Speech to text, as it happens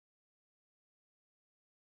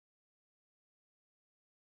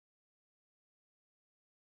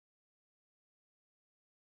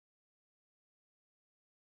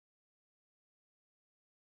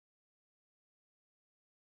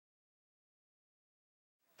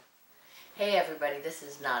Hey everybody, this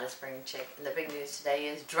is Not a Spring Chick, and the big news today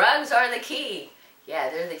is drugs are the key. Yeah,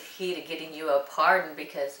 they're the key to getting you a pardon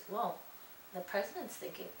because, well, the president's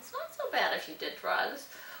thinking it's not so bad if you did drugs,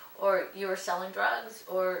 or you were selling drugs,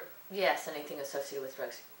 or, yes, anything associated with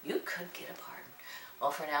drugs. You could get a pardon. Well,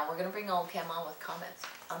 for now, we're going to bring Oldecam on with comments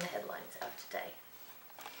on the headlines of today.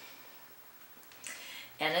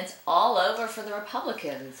 And it's all over for the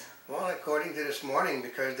Republicans. Well, according to this morning,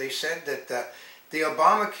 because they said that the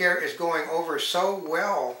Obamacare is going over so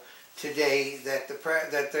well today that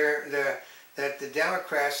the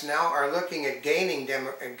Democrats now are looking at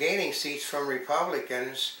gaining seats from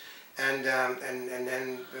Republicans, and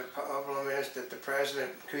then the problem is that the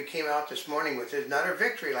president, who came out this morning with another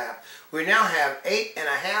victory lap. We now have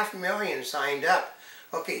 8.5 million signed up.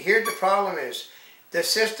 Okay, here's the problem is, the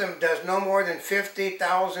system does no more than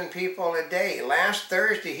 50,000 people a day. Last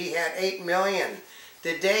Thursday he had 8 million.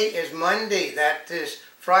 The day is Monday. That is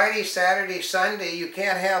Friday, Saturday, Sunday. You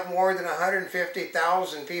can't have more than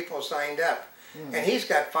 150,000 people signed up. And he's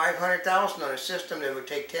got 500,000 on a system that would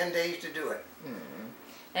take 10 days to do it.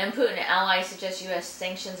 And Putin allies suggest U.S.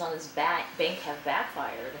 sanctions on his bank have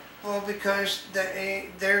backfired. Well, because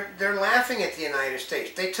they're laughing at the United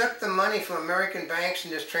States. They took the money from American banks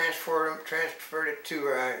and just transferred it to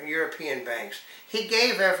European banks. He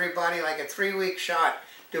gave everybody like a 3-week shot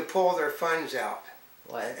to pull their funds out.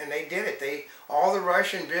 What? And they did it. All the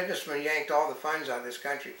Russian businessmen yanked all the funds out of this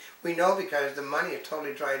country. We know because the money is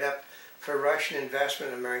totally dried up for Russian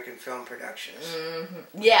investment in American film productions.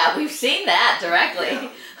 Yeah, we've seen that directly.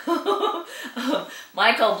 Yeah.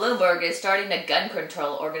 Michael Bloomberg is starting a gun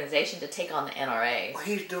control organization to take on the NRA. Well,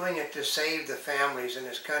 he's doing it to save the families in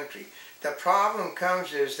this country. The problem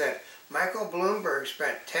comes is that Michael Bloomberg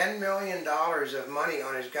spent $10 million of money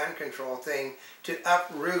on his gun control thing to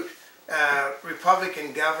uproot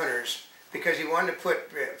Republican governors because he wanted to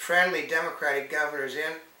put friendly Democratic governors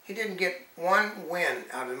in. He didn't get one win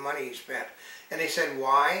out of the money he spent. And they said,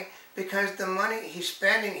 why? Because the money he's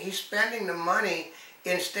spending the money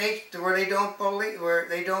in states where they don't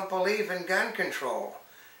believe in gun control.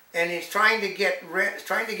 And he's trying to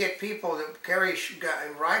get people that carry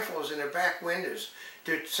rifles in their back windows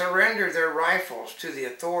to surrender their rifles to the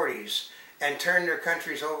authorities and turn their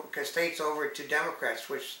states over to Democrats,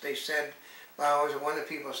 which they said, well, as one of the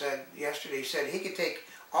people said yesterday, he said he could take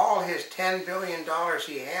all his $10 billion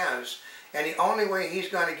he has, and the only way he's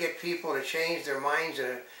going to get people to change their minds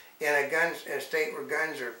in a state where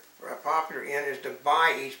guns are popular in is to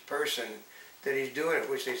buy each person that he's doing it,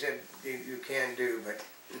 which they said you can do. But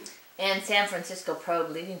And San Francisco probe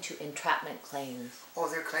leading to entrapment claims. Oh,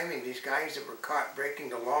 they're claiming these guys that were caught breaking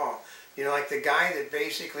the law. You know, like the guy that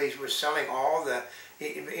basically was selling all the,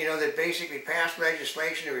 that basically passed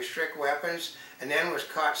legislation to restrict weapons and then was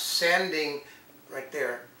caught sending, right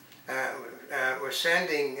there, they were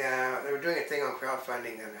doing a thing on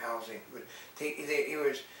crowdfunding and housing. But he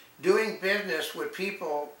was doing business with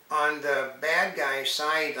people on the bad guy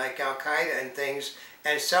side, like Al-Qaeda and things,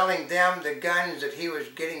 and selling them the guns that he was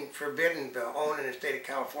getting forbidden to own in the state of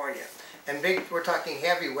California. And we're talking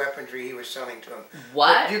heavy weaponry he was selling to them.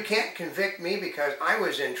 What? But you can't convict me because I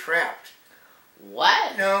was entrapped.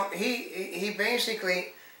 What? No, he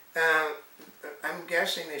basically, I'm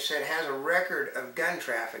guessing they said, has a record of gun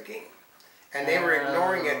trafficking. And they were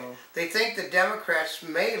ignoring it. They think the Democrats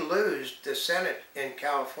may lose the Senate in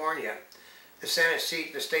California, the Senate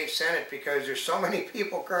seat, the state Senate, because there's so many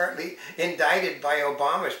people currently indicted by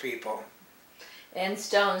Obama's people. And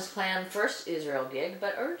Stone's planned first Israel gig,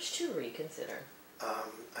 but urged to reconsider.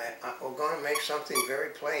 We're going to make something very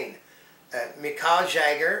plain. Mick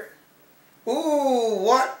Jagger. Ooh,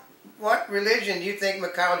 what religion do you think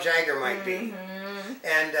Mick Jagger might be?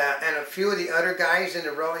 And a few of the other guys in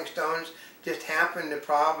the Rolling Stones just happen to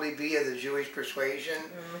probably be of the Jewish persuasion.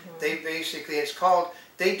 They basically, it's called,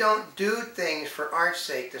 they don't do things for art's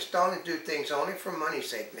sake. The Stones do things only for money's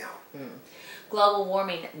sake now. Global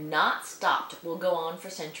warming not stopped will go on for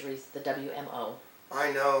centuries, the WMO. I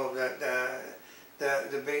know that the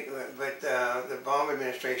Obama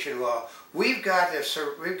administration, well, we've got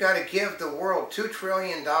to give the world $2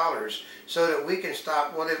 trillion so that we can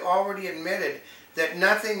stop. Well, they've already admitted that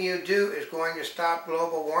nothing you do is going to stop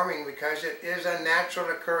global warming because it is a natural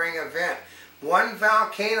occurring event. One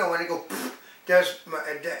volcano, when it goes,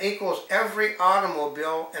 equals every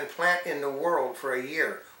automobile and plant in the world for a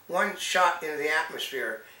year. One shot into the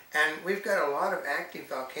atmosphere. And we've got a lot of active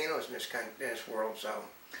volcanoes in this world, so.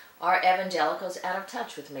 Are evangelicals out of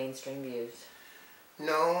touch with mainstream views?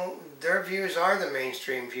 No, their views are the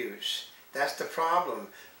mainstream views. That's the problem.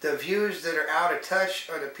 The views that are out of touch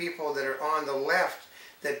are the people that are on the left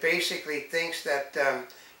that basically thinks that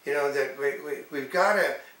You know, that we've got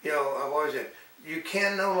to, you know, what was it? You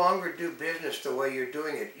can no longer do business the way you're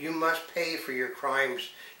doing it. You must pay for your crimes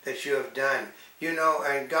that you have done. You know,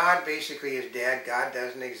 and God basically is dead. God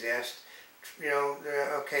doesn't exist. You know,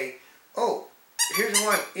 okay. Oh, here's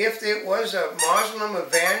one. If it was a Muslim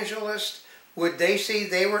evangelist, would they see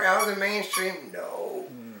they were out of the mainstream? No.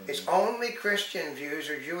 It's only Christian views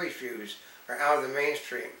or Jewish views are out of the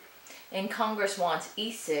mainstream. And Congress wants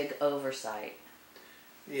e-cig oversight.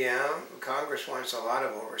 Yeah, Congress wants a lot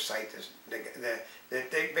of oversight.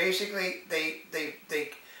 They basically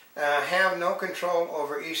have no control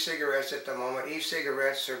over e-cigarettes at the moment.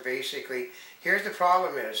 E-cigarettes are basically, here's the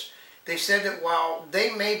problem is, they said that while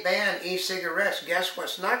they may ban e-cigarettes, guess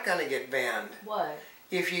what's not going to get banned? What?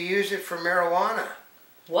 If you use it for marijuana.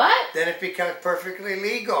 What? Then it becomes perfectly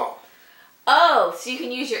legal. Oh, so you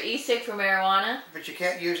can use your e-cig for marijuana? But you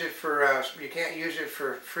can't use it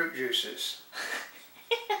for fruit juices.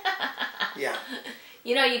 Yeah.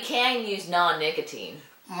 You know, you can use non-nicotine.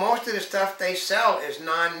 Most of the stuff they sell is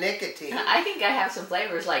non-nicotine. I think I have some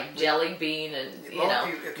flavors like jelly bean and,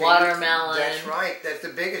 Okay, watermelon. That's right. That's the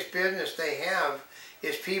biggest business they have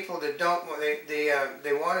is people that don't,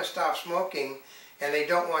 they want to stop smoking and they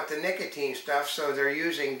don't want the nicotine stuff, so they're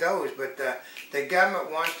using those. But the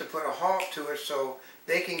government wants to put a halt to it so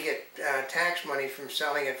they can get tax money from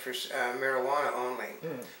selling it for marijuana only.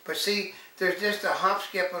 But see, there's just a hop,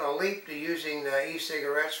 skip, and a leap to using the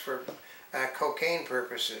e-cigarettes for cocaine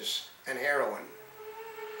purposes and heroin.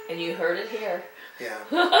 And you heard it here. Yeah.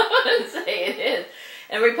 Say it is.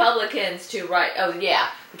 And Republicans too, right? Oh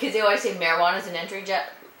yeah, because they always say marijuana is an entry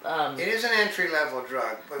it is an entry-level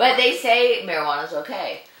drug. But they say marijuana's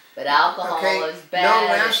okay. But alcohol is bad. No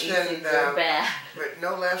less and than bad. But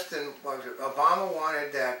no less than what was it? Obama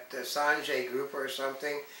wanted that Sanjay group or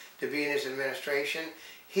something to be in his administration.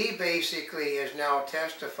 He basically is now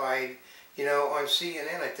testified, you know, on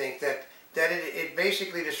CNN, I think, that it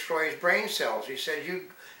basically destroys brain cells. He said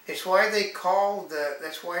it's why they call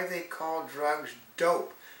that's why they call drugs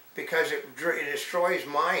dope, because it destroys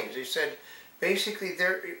minds. He said basically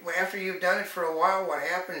after you've done it for a while, what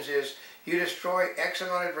happens is you destroy X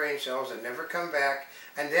amount of brain cells that never come back,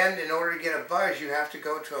 and then in order to get a buzz, you have to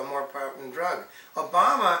go to a more potent drug.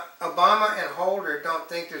 Obama and Holder don't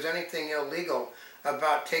think there's anything illegal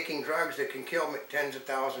about taking drugs that can kill tens of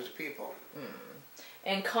thousands of people.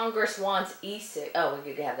 And Congress wants e-cig. Oh,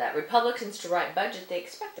 we could have that. Republicans to write budget they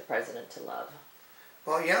expect the president to love.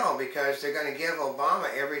 Well, yeah, because they're going to give Obama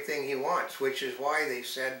everything he wants, which is why they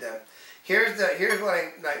said, here's what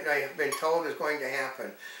I've been told is going to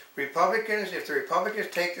happen. If the Republicans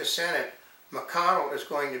take the Senate, McConnell is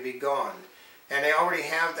going to be gone. And they already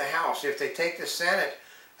have the House. If they take the Senate,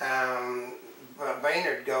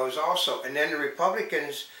 Boehner goes also. And then the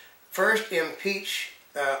Republicans first impeach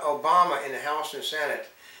Obama in the House and Senate.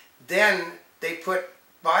 Then they put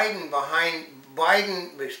Biden behind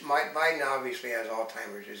Biden. Biden obviously has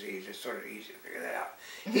Alzheimer's disease. It's sort of easy to figure that out.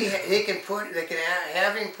 They can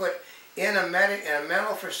have him put in a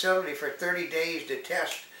mental facility for 30 days to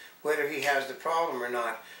test whether he has the problem or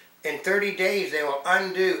not. In 30 days, they will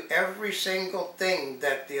undo every single thing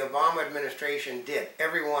that the Obama administration did,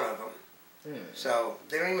 every one of them. So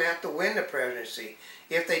they don't even have to win the presidency.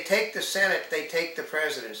 If they take the Senate, they take the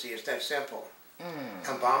presidency. It's that simple.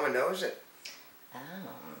 Obama knows it.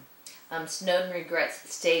 Snowden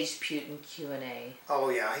regrets staged Putin Q&A. Oh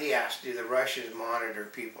yeah, he asked, do the Russians monitor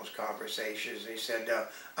people's conversations? He said,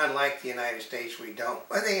 unlike the United States, we don't.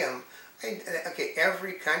 Well, okay,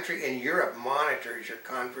 every country in Europe monitors your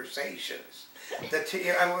conversations.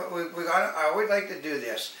 I always like to do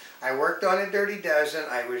this. I worked on A Dirty Dozen.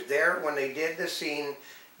 I was there when they did the scene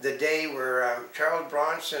the day where Charles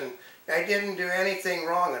Bronson, I didn't do anything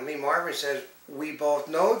wrong. And Lee Marvin says, we both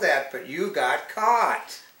know that, but you got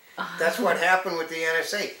caught. That's what happened with the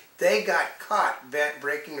NSA. They got caught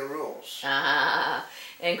breaking the rules.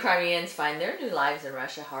 And Crimeans find their new lives in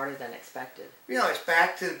Russia harder than expected. You know, it's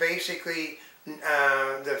back to basically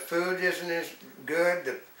the food isn't as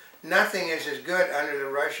good. Nothing is as good under the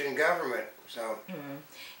Russian government. So.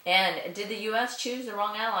 And did the U.S. choose the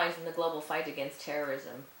wrong allies in the global fight against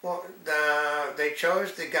terrorism? Well, they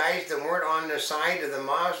chose the guys that weren't on the side of the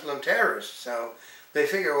Muslim terrorists. So they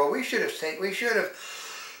figure, well, we should have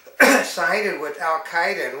sided with Al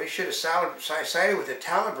Qaeda, and we should have sided with the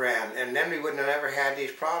Taliban, and then we wouldn't have ever had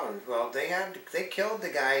these problems. Well, they killed the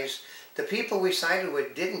guys. The people we sided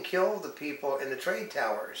with didn't kill the people in the trade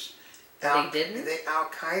towers. They didn't? Al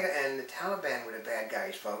Qaeda and the Taliban were the bad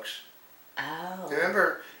guys, folks. Oh.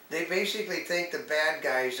 Remember, they basically think the bad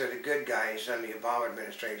guys are the good guys under the Obama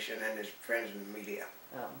administration and his friends in the media.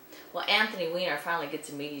 Well, Anthony Weiner finally gets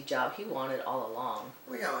a media job he wanted all along.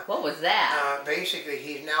 Well, yeah. What was that? Basically,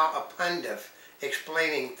 he's now a pundit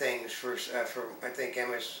explaining things for I think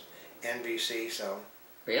MSNBC. So.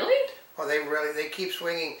 Really? Well, they keep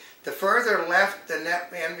swinging. The further left the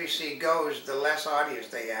NBC goes, the less audience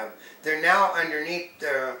they have. They're now underneath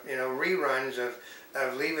the reruns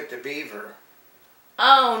of Leave It to Beaver.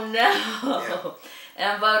 Oh no! Yeah.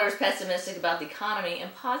 And voters pessimistic about the economy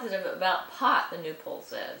and positive about pot, the new poll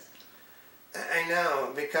says. I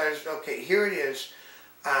know, because, okay, here it is.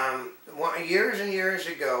 Years and years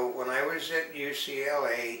ago, when I was at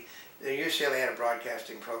UCLA, the UCLA had a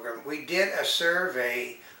broadcasting program. We did a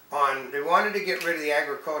survey on, they wanted to get rid of the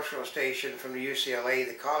agricultural station from the UCLA.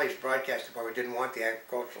 The college broadcast department didn't want the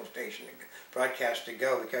agricultural station broadcast to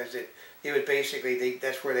go because it was basically,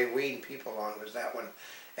 that's where they weaned people on, was that one.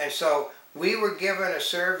 And so we were given a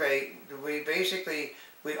survey.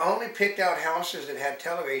 We only picked out houses that had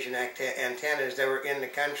television antennas that were in the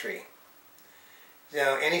country.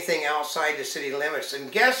 Anything outside the city limits.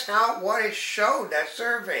 And guess what it showed, that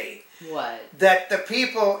survey? What? That the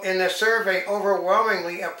people in the survey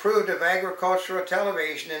overwhelmingly approved of agricultural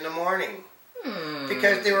television in the morning.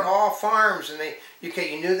 Because they were all farms, and you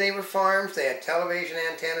knew they were farms. They had television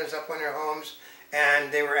antennas up on their homes,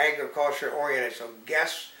 and they were agriculture oriented. So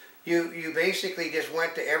you basically just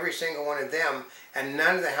went to every single one of them, and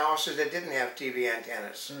none of the houses that didn't have TV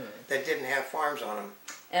antennas, that didn't have farms on them.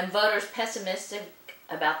 And voters pessimistic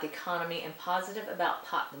about the economy and positive about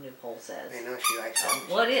pot, the new poll says. I know she likes that.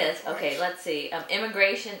 What is? Okay, let's see.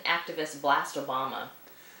 Immigration activists blast Obama.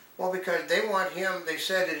 Well, because they want him, they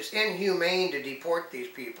said that it's inhumane to deport these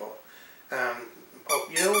people.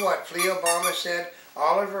 You know what Flea Obama said?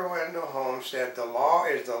 Oliver Wendell Holmes said, the law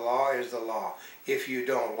is the law is the law. If you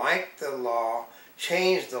don't like the law,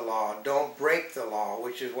 change the law. Don't break the law,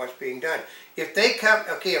 which is what's being done. If they come,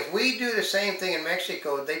 okay, if we do the same thing in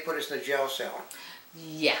Mexico, they put us in a jail cell.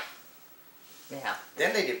 Yeah. Yeah.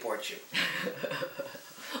 Then they deport you.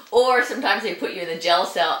 Or sometimes they put you in the jail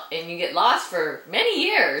cell and you get lost for many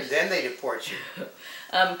years. Then they deport you.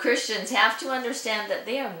 Christians have to understand that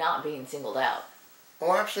they are not being singled out.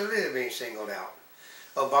 Oh, absolutely they're being singled out.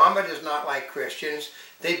 Obama does not like Christians.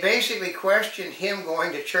 They basically questioned him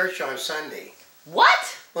going to church on Sunday.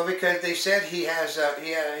 What? Well, because they said he has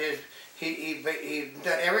he's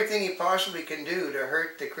done everything he possibly can do to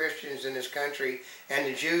hurt the Christians in this country and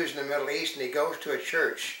the Jews in the Middle East, and he goes to a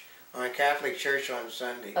church, on a Catholic church on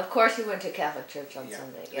Sunday. Of course he went to a Catholic church on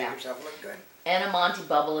Sunday. Yeah, make himself look good. And a Monty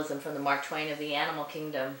Bubbleism from the Mark Twain of the Animal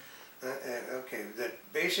Kingdom. Okay,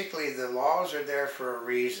 basically the laws are there for a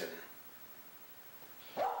reason.